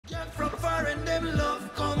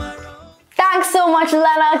so much,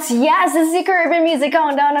 Lennox. Yes, this is the Caribbean Music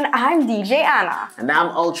Countdown, and I'm DJ Anna. And I'm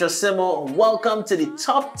Ultra Simmo. Welcome to the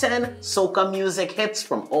top 10 soca music hits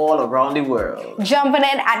from all around the world. Jumping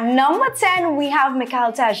in at number 10, we have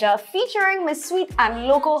Michael Teja featuring Miss Sweet and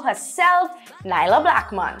Loco herself, Nyla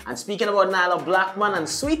Blackman. And speaking about Nyla Blackman and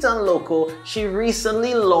Sweet and Loco, she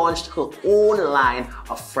recently launched her own line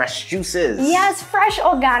of fresh juices. Yes, fresh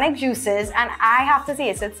organic juices, and I have to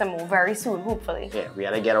taste it some more very soon, hopefully. Yeah, we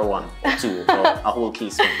gotta get her one or two, or a whole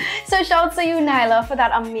case. So shouts to you, Nyla, for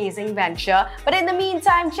that amazing venture. But in the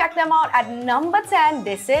meantime, check them out at number 10.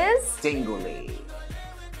 This is Dingole.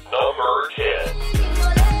 Number 10.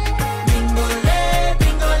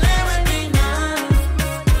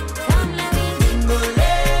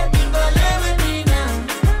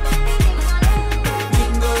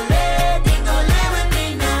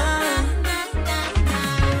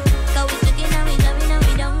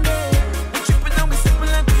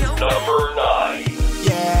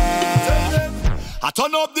 I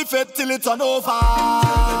turn up the fed till it turn over. I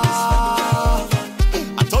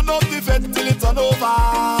turn up the fed till it turn over.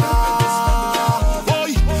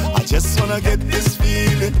 Boy, I just wanna get this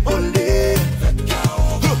feeling all day.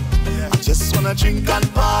 I just wanna drink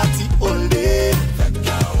and party all day.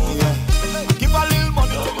 Yeah. Give a little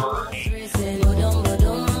money.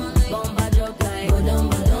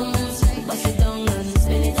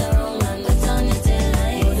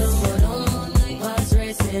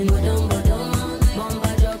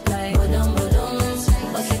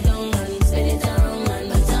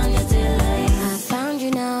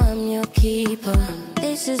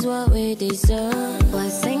 This is what we deserve. We're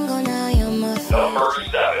single now, you're my Number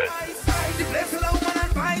 7.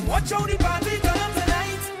 Watch out the party turn up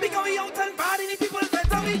tonight. Because we out and party, the people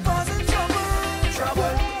better be causing trouble.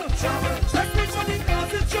 Trouble, trouble. Everybody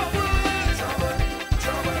causing trouble. Trouble,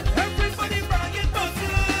 trouble. Everybody bragging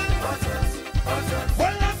buttons.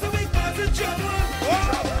 Well, that's we causing trouble.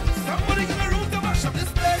 Somebody give a room to mash up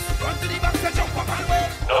this place. Run to the back and jump up and wait.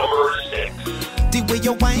 Number 6. The way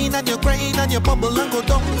you whine and you grind and you bubble and go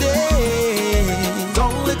down there.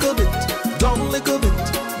 Down little bit, down little bit.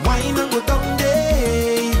 Whine and go down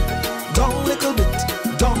there. Down little bit,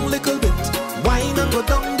 down little bit. Whine and go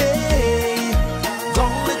down there.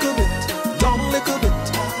 Down little bit, down little bit.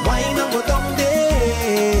 Whine and go down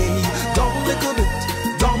there. Down little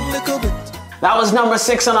bit, down little bit. That was number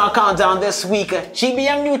 6 on our countdown this week.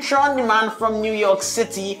 GBM Neutron, the man from New York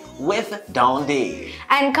City, with Down Day.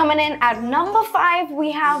 And coming in at number 5,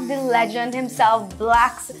 we have the legend himself,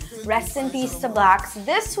 Blacks. Rest in peace to Blacks.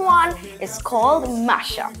 This one is called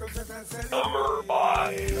Mashup. Number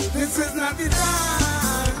 5. This is not the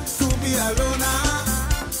time to be alone.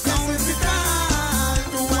 This is the time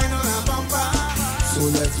to wine on a bumper. So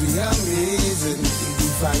let's be amazing, the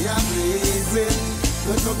fire blazing.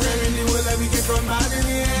 But no prayer in the world that we get from bad in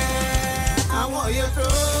the air. I want you to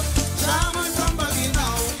jam on somebody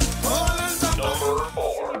now. Hold on somebody. Number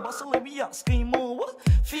 4. Bustle me up, scream over.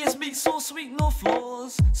 Face beat so sweet, no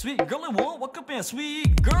flaws. Sweet girl, I won't walk up and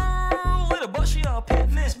sweet girl. Little butt, she all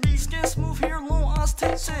pitness. Skin smooth, hair long, eyes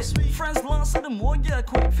tits. Friends lost at the more, yeah,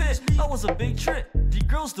 quick fit. I was a big trick. The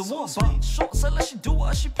girls the one bought shorts. I let she do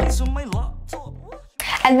what she please on my laptop.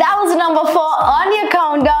 And that was number 4 on your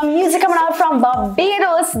countdown. Music coming out from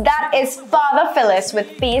Barbados. That is Father Phyllis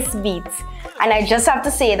with Face Beats. And I just have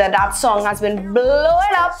to say that that song has been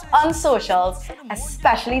blowing up on socials,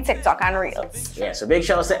 especially TikTok and Reels. Yeah, so big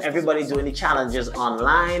shouts to everybody doing the challenges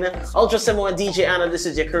online. Ultra Simmo and DJ Anna, this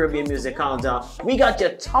is your Caribbean Music Countdown. We got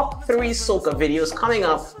your top 3 soca videos coming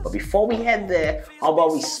up. But before we head there, how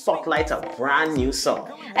about we spotlight a brand new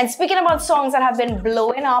song? And speaking about songs that have been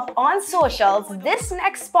blowing up on socials, this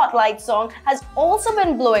next spotlight song has also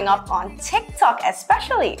been blowing up on TikTok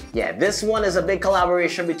especially. Yeah, this one is a big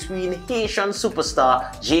collaboration between Haitian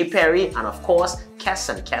superstar J Perry and of course Kes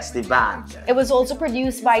and Kes the band. It was also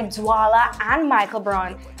produced by Dwala and Michael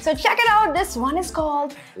Brown. So check it out, this one is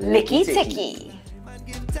called Licky Ticky.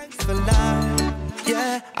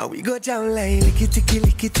 Yeah, how we go down like licky ticky,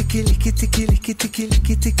 licky ticky, licky ticky, licky ticky,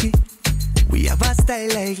 licky ticky. We have a style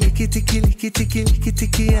like licky ticky, licky ticky, licky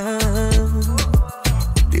ticky.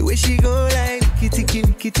 The way she go like licky ticky,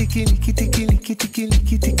 licky ticky, licky ticky, licky ticky,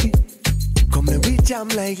 licky ticky. Come let we jam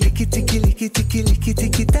like licky ticky, licky ticky, licky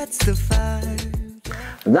ticky. That's the vibe.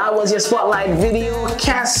 That was your spotlight video.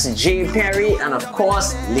 Kes, J Perry, and of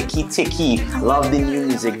course Licky Ticky. Love the new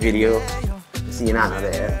music video. See Nana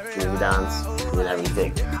there doing the dance, doing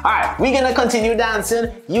everything. Alright, we're gonna continue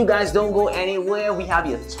dancing. You guys don't go anywhere. We have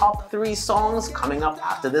your top 3 songs coming up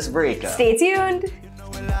after this break. Stay tuned.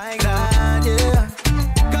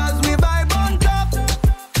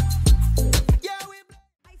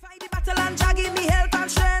 Give me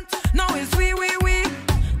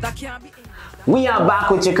We are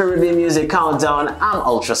back with your Caribbean Music Countdown. I'm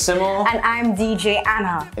Ultra Simmo. And I'm DJ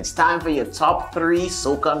Anna. It's time for your top 3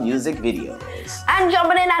 soca music videos. And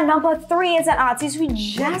jumping in at number 3 is an artist we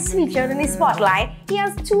just featured in the spotlight. He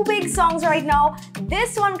has 2 big songs right now.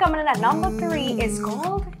 This one coming in at number 3 is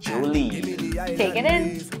called Jolie. Take It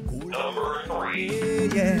In. Number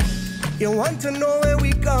 3. Yeah. You want to know where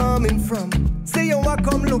we coming from? Say you want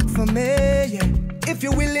come look for me, yeah. If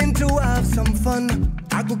you're willing to have some fun,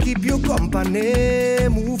 I could keep you company.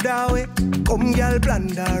 Move that way, come girl,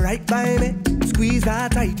 blunder right by me. Squeeze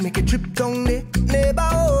that tight, make it trip down there. Neighbor,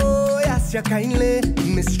 oh, yes, you kindly.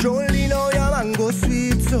 Miss Jolie, now your mango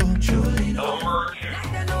sweet, so Jolie. Number 2.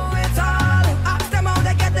 They know it all. Ask them how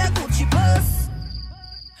they get their Gucci purse.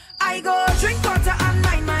 I go drink water and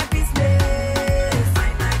mind my business.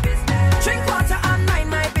 Mind my business. Drink water and mind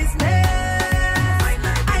my business.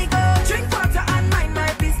 I go drink water and mind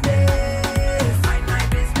my business. Mind my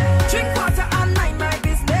business. Drink water and mind my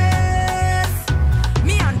business.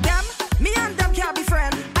 Me and them can't be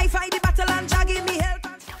friends. I fight the battle and Jah give me help.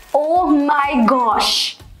 Oh my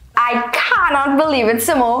gosh. I cannot believe it,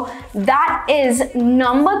 Simmo. That is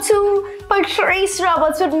number 2, Patrice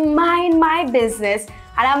Roberts with Mind My Business.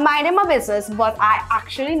 And I'm minding my business, but I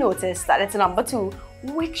actually noticed that it's number 2,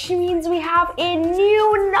 which means we have a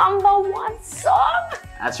new number 1 song.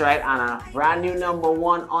 That's right, Anna. Brand new number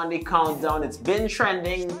 1 on the countdown. It's been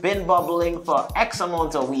trending, been bubbling for X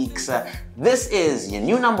amount of weeks. This is your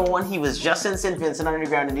new number 1. He was just in St. Vincent and the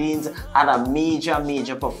Grenadines, had a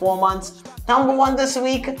major performance. Number 1 this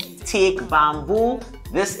week, Take Bamboo.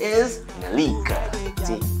 This is Malik.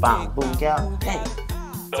 Take Bamboo, girl. Hey.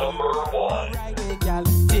 Number 1.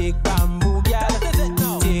 Take bamboo, girl.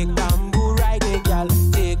 Take bamboo, ride it, girl.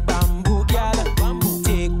 Take bamboo, girl.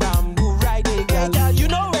 Take bamboo, ride it, girl. You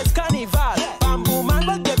know it's carnival. Bamboo man,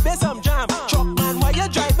 but get me some jam. Truck man, why you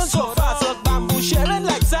driving so fast? Look, bamboo sharing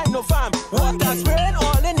like Sino Farm. Water spraying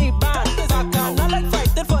all in the band. Back down, not like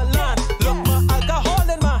fighting for land. Look, my alcohol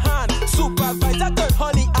in my hand. Supervisor good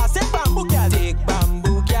honey, I said bamboo, girl. Take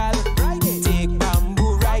bamboo, girl. Take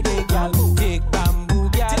bamboo, ride it, girl. Take bamboo,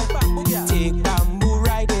 girl. Take bamboo,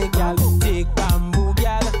 ride it, girl. Take bamboo,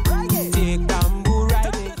 girl. Take bamboo,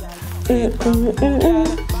 ride it, girl.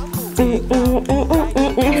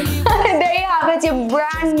 There you have it, your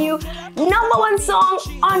brand new number 1 song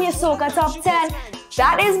on your Soca Top 10.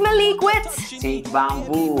 That is Malik with Take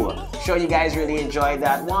Bamboo. Sure you guys really enjoyed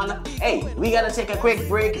that one. Hey, we gotta take a quick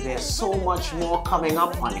break. There's so much more coming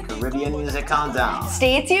up on the Caribbean Music Countdown.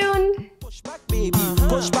 Stay tuned. Push back, baby.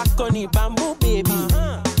 Push back on the bamboo, baby.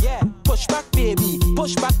 Yeah, push back, baby.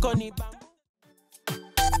 Push back on the bamboo.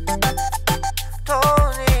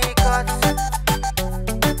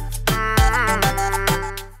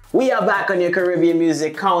 We are back on your Caribbean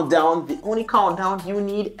Music Countdown, the only countdown you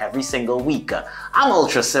need every single week. I'm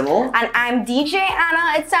Ultra Simmo. And I'm DJ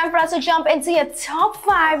Anna. It's time for us to jump into your top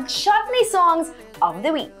 5 Chutney songs of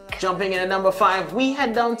the week. Jumping in at number 5, we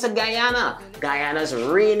head down to Guyana. Guyana's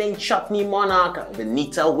reigning Chutney monarch,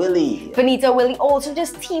 Benita Willie. Benita Willie also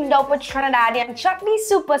just teamed up with Trinidadian Chutney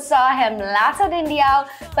superstar Hemlata Dindial.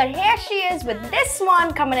 But here she is with this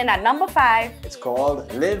one coming in at number 5. It's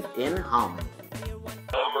called Live in Hum.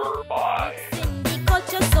 Number 5.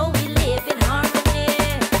 Culture, so we live in harmony.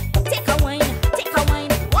 Take a wine,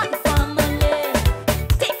 one family.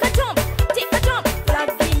 Take a jump, flag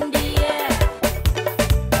in the air.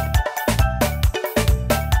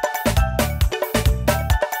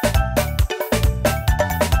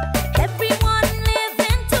 Everyone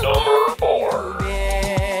living Number together. 4.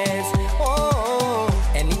 Yes. Oh,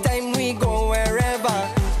 anytime we go wherever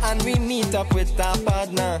and we meet up with our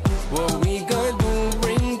partner, what we gonna do?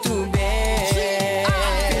 Bring to bed.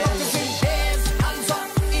 Hands up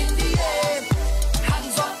in the air.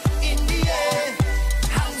 Hands up in the air.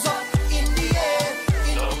 Hands up in the air.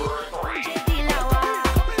 Number 3. Dilawa,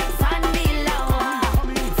 Fandilawa.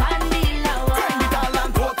 Grind it all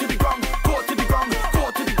and go to the ground, go to the ground, go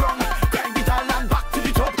to the ground. Grind it all and back to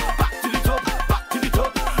the top, back to the top, back to the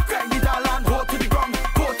top. Grind it all and go to the ground,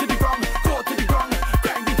 go to the ground, go to the ground.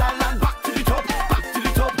 Grind it all and back to the top, back to the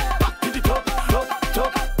top, back to the top, top,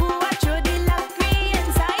 top. Who are through the lucky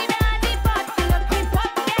inside of the pot, lucky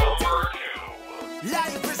pocket. Number 2.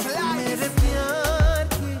 Life is life. मेरे प्यार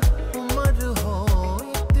की उम्र हो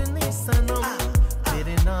इतनी सनम,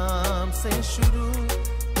 तेरे नाम से शुरू,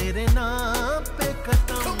 तेरे नाम पे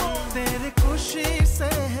खत्म, तेरे खुशी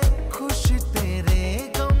से है खुशी, तेरे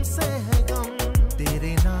गम से है गम,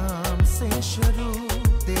 तेरे नाम से शुरू,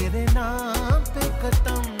 तेरे नाम पे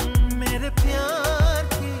खत्म, मेरे प्यार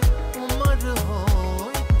की उम्र हो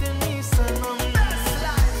इतनी सनम.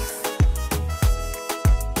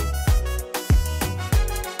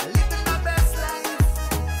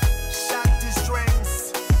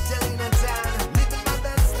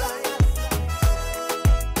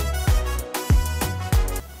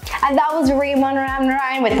 And that was Raymond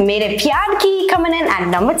Ramnarayan with Mere Pyar Ki coming in at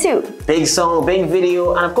number 2. Big song, big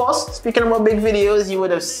video, and of course, speaking about big videos, you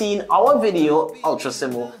would have seen our video, Ultra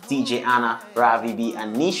Simmo, DJ Anna, Ravi B,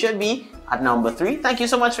 and Nisha B at number 3. Thank you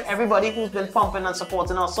so much for everybody who's been pumping and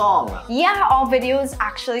supporting our song. Yeah, our videos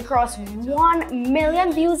actually crossed 1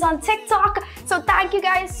 million views on TikTok. So thank you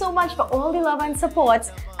guys so much for all the love and support,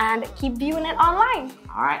 and keep viewing it online.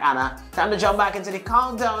 All right, Anna, time to jump back into the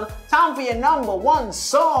countdown. Time for your number 1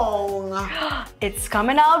 song. It's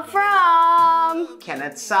coming out from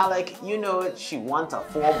Kenneth Salek, you know it, She Want a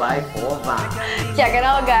 4x4 van. Check it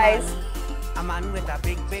out, guys. A man with a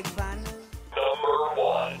big van. Number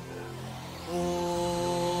 1.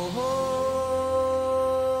 Oh,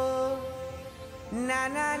 na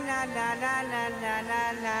na na na na na na na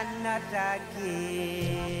na not again.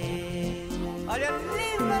 Oh, you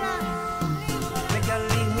leave me now. Make you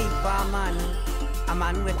leave me for a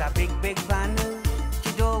man with a big van.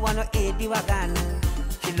 She don't want to aid the wagon.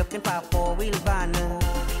 She looking for a 4-wheel van.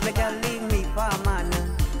 Make you leave me for a man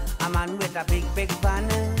with a big van.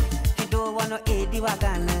 She don't want to aid the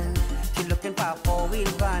wagon. She looking for a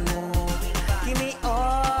 4-wheel van. Give me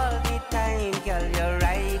all the time, girl, you're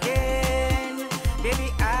riding. Baby,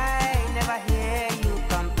 I never hear you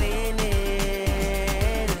complaining.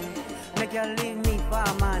 Make you leave me for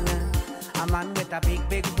a man with a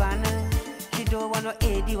big van. She don't want to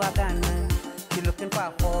aid the wagon. She looking for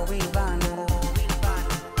a 4-wheel van.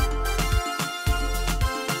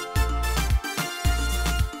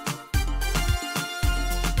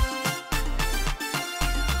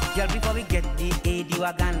 Girl, before we get the AD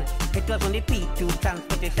wagon, it was on the P2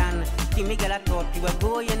 transportation. See me, girl, I thought you were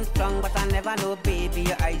going strong, but I never know, baby,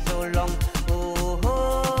 your eyes so long. Oh,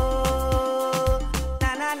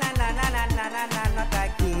 na na na na na na na na na, not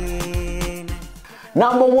again.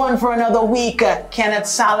 Number 1 for another week, Kenneth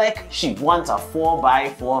Salek, She Wants a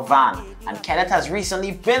 4x4 van. And Kenneth has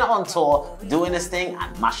recently been on tour doing his thing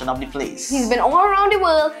and mashing up the place. He's been all around the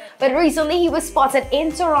world, but recently he was spotted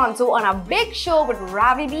in Toronto on a big show with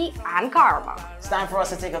Ravi B and Karma. It's time for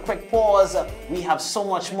us to take a quick pause. We have so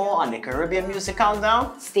much more on the Caribbean Music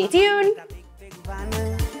Countdown. Stay tuned. Big van,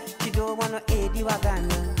 she don't want to aid the wagon.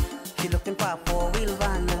 She looking for a 4-wheel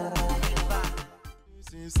van.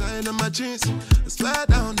 Inside of my jeans, slide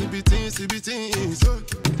down the BTs.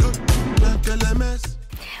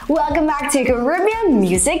 Welcome back to Caribbean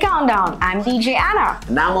Music Countdown. I'm DJ Anna.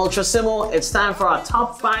 And I'm Ultra Simmo. It's time for our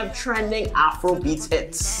top 5 trending Afrobeats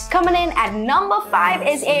hits. Coming in at number 5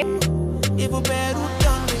 is a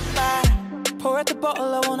pour out the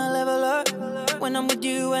bottle, I wanna level up. When I'm with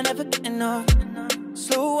you, I never get enough.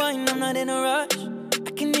 Slow wine, I'm not in a rush.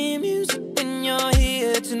 I can hear music when you're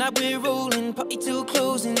here. Tonight we're rolling, party till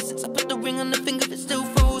closing. Since I put the ring on the finger, it's still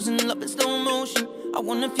frozen. Love in slow motion, I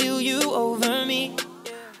wanna feel you over me.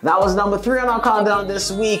 That was number 3 on our countdown this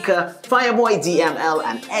week. Fireboy DML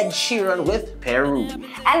and Ed Sheeran with Peru.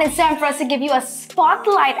 And it's time for us to give you a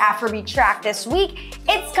spotlight Afrobeat track this week.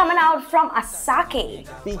 It's coming out from Asake.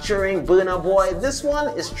 Featuring Burna Boy. This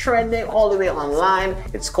one is trending all the way online.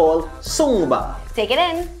 It's called Sungba. Take it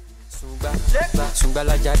in. Sungba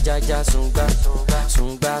la ja ja ja sungba.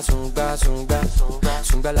 Sungba sungba sungba.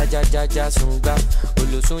 Sungba la ja ja ja sungba.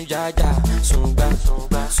 Ulu sunja ja sungba.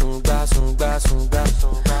 Sungba sungba sungba.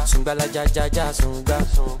 Sungba la ja ja ja sungba.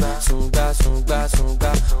 Sungba sungba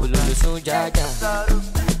sungba. Ulu sunja ja.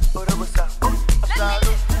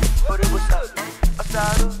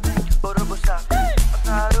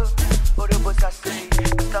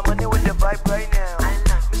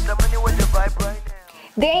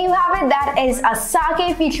 There you have it. That is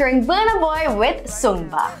Asake featuring Burna Boy with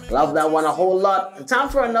Sungba. Love that one a whole lot. Time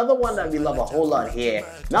for another one that we love a whole lot here.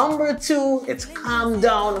 Number 2, it's Calm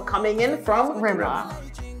Down, coming in from Rimmer.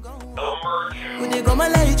 Number 2. When you go my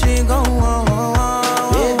light ring go on.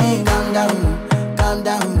 Baby, calm down, calm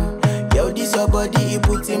down. Yo, this your body, it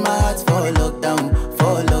puts in my heart for lockdown,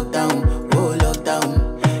 oh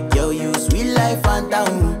lockdown. Yo, you sweet life,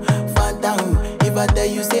 phantom, phantom. If I tell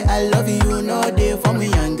you say I love you, no day for me,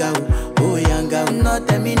 young girl, oh young girl. No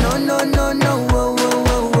tell me no, no, no, no, oh, oh,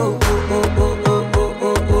 oh, oh, oh, oh, oh,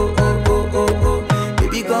 oh, oh, oh, oh, oh, oh.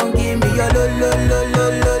 Baby, gon' give me your lo, lo, lo, lo,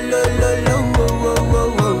 lo, lo, lo, lo, oh,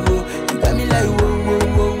 oh, oh, oh. You got me like whoa, whoa,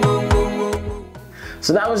 whoa, whoa, whoa, whoa. So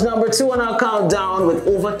that was number 2 on our countdown with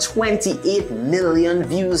over 28 million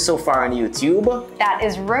views so far on YouTube. That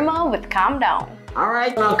is Rimmer with Calm Down.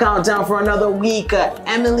 Alright, now countdown for another week.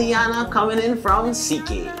 Emiliana coming in from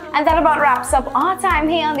CK. And that about wraps up our time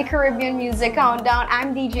here on the Caribbean Music Countdown.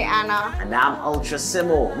 I'm DJ Anna. And I'm Ultra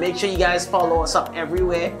Simmo. Make sure you guys follow us up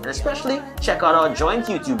everywhere, and especially check out our joint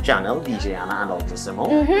YouTube channel, DJ Anna and Ultra Simmo.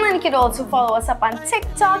 And you can also follow us up on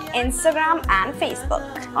TikTok, Instagram, and Facebook.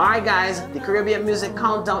 Alright guys, the Caribbean Music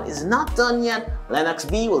Countdown is not done yet. Lennox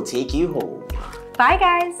B will take you home. Bye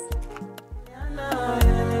guys.